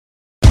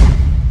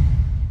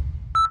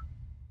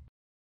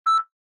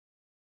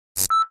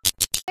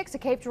6, a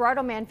Cape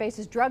Girardeau man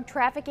faces drug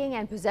trafficking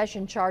and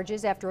possession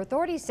charges after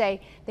authorities say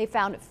they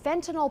found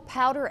fentanyl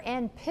powder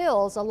and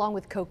pills along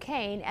with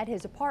cocaine at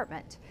his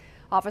apartment.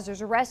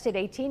 Officers arrested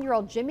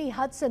 18-year-old Jimmy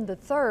Hudson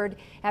III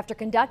after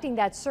conducting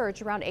that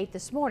search around 8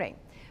 this morning.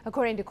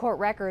 According to court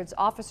records,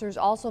 officers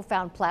also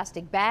found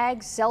plastic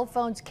bags, cell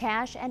phones,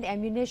 cash, and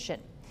ammunition.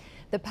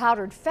 The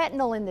powdered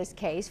fentanyl in this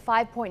case,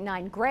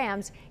 5.9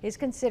 grams, is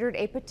considered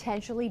a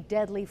potentially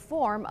deadly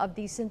form of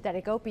the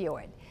synthetic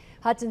opioid.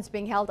 Hudson's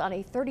being held on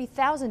a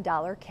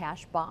 $30,000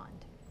 cash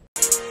bond.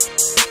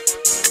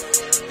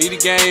 Be the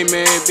game,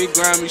 man. Big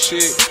grimy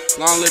shit.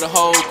 Long live the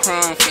whole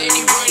crime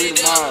family. Free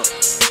the mob.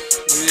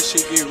 When this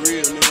shit get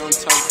real, nigga, I'm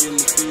talking in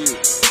the field.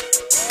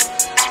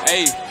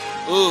 Hey,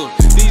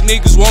 these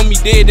niggas want me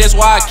dead, that's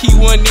why I keep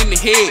one in the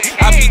head.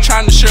 I be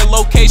trying to share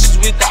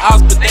locations with the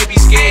ops, but they be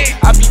scared.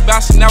 I be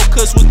bouncing out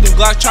cuts with them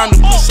Glocks, trying to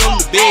put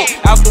some to bed.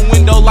 Out the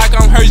window like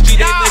I'm Hurst G,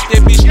 they left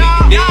that bitch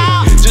nigga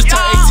dead. Just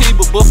turned 18,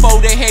 but before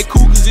they had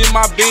cougars in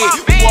my bed.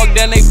 We walk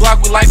down they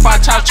block with like 5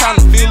 chops, trying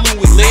to fill them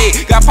with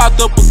lead. Got popped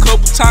up a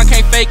couple times,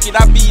 can't fake it,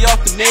 I be off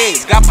the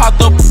meds. Got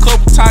popped up a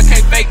couple times,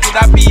 can't fake it,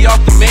 I be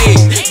off the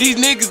meds. These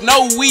niggas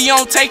know we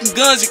on taking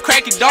guns and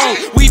cracking dome.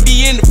 We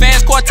be in the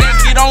fast Cortez,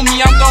 get on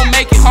me, I'm gon'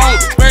 make it home.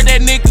 Spur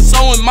that nigga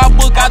so in my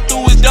book, I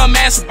threw his dumb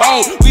ass a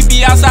bone. We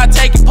be outside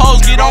taking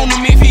pose, get on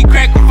him if he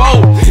crack a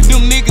fold.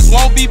 Them niggas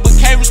won't be but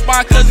can't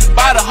respond cause it's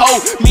by the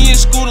hoe. Me and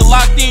Scooter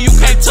locked in, you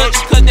can't touch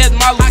it cause that's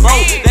my little bro.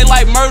 They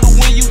like murder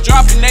when you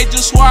dropping, they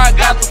just swear I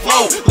got the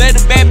flow. Let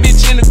a bad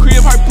bitch in the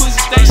crib, her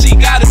pussy think she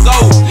gotta go.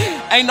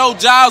 Ain't no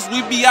jobs,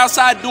 we be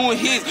outside doing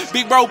hits.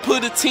 Big bro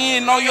put a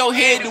 10 on your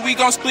head, then we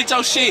gon' split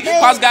your shit.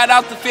 Pops got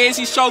out the fence,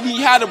 he showed me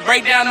how to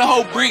break down the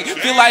whole brick.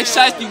 Feel like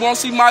Shiesty, won't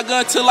see my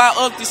gun till I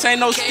up, this ain't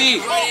no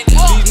stick.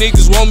 These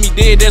niggas want me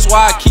dead, that's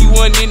why I keep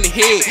one in the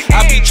head.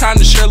 I be trying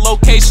to share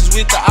locations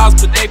with the ops,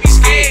 but they be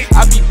scared.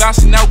 I be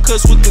bouncing out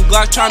cuts with them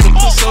Glocks, trying to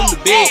put some to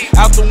bed.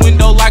 Out the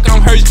window like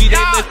I'm Hurst G,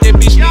 they left that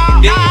bitch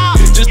nigga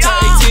dead. Just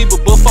turned 18,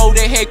 but before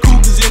they had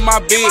cougars in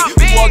my bed.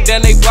 We walk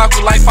down they block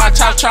with like 5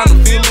 chops, trying to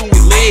fill them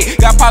with lead.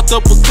 Got popped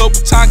up a couple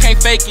times, can't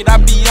fake it, I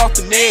be off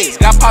the meds.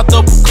 Got popped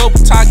up a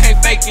couple times, can't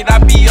fake it, I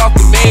be off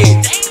the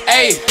meds.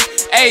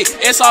 Hey,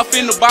 it's off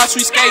in the box,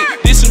 we skate.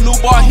 This a new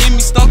ball, hit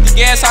me, stump the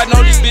gas, I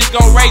know this bitch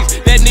gon'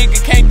 race. That nigga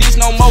can't diss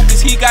no more,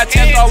 cause he got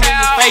tapped all in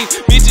his face.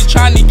 Bitches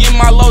trying to get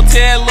my low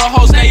tail, little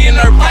hoe stay in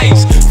her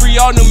place. Free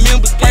all them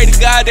members, pray to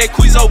God that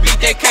Quizzo beat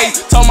that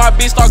case. Told my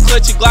bitch start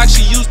clutching Glock,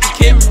 she used to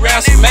carry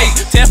around some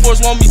mace. Task force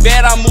want me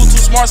bad, I move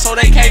too smart, so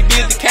they can't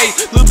build the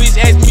case. Little bitch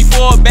asked me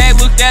for a bag,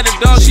 looked at her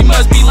dumb, she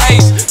must be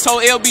laced.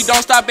 Told LB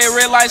don't stop at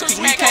red lights, cause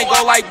we can't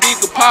go like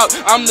Bigger Pop.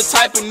 I'm the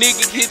type of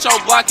nigga, hit your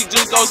block and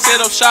just go set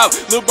up shop.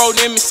 Lil' bro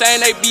them saying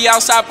they be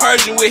outside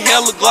Persian with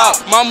hella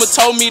Glock. Mama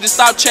told me to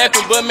stop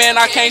trapping, but man,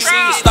 I can't seem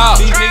to stop.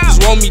 These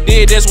niggas want me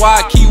dead, that's why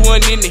I keep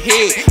one in the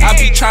head. I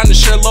be trying to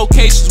share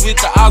locations with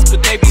the ops,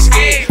 but they be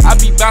scared. I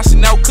be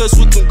bouncing out cuts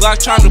with them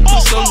Glocks, trying to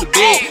put some to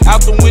bed.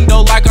 Out the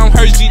window like I'm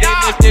Hurst G, they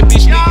left that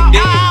bitch nigga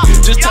dead.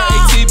 Just turned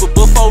 18, but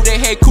before they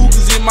had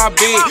cougars in my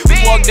bed. We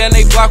walk down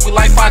they block with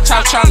like 5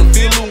 chops, trying to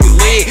fill them with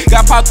lead.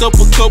 Got popped up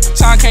a couple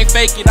times, can't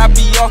fake it, I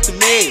be off the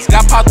meds.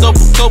 Got popped up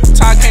a couple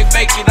times, can't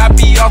fake it, I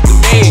be off the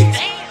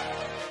meds.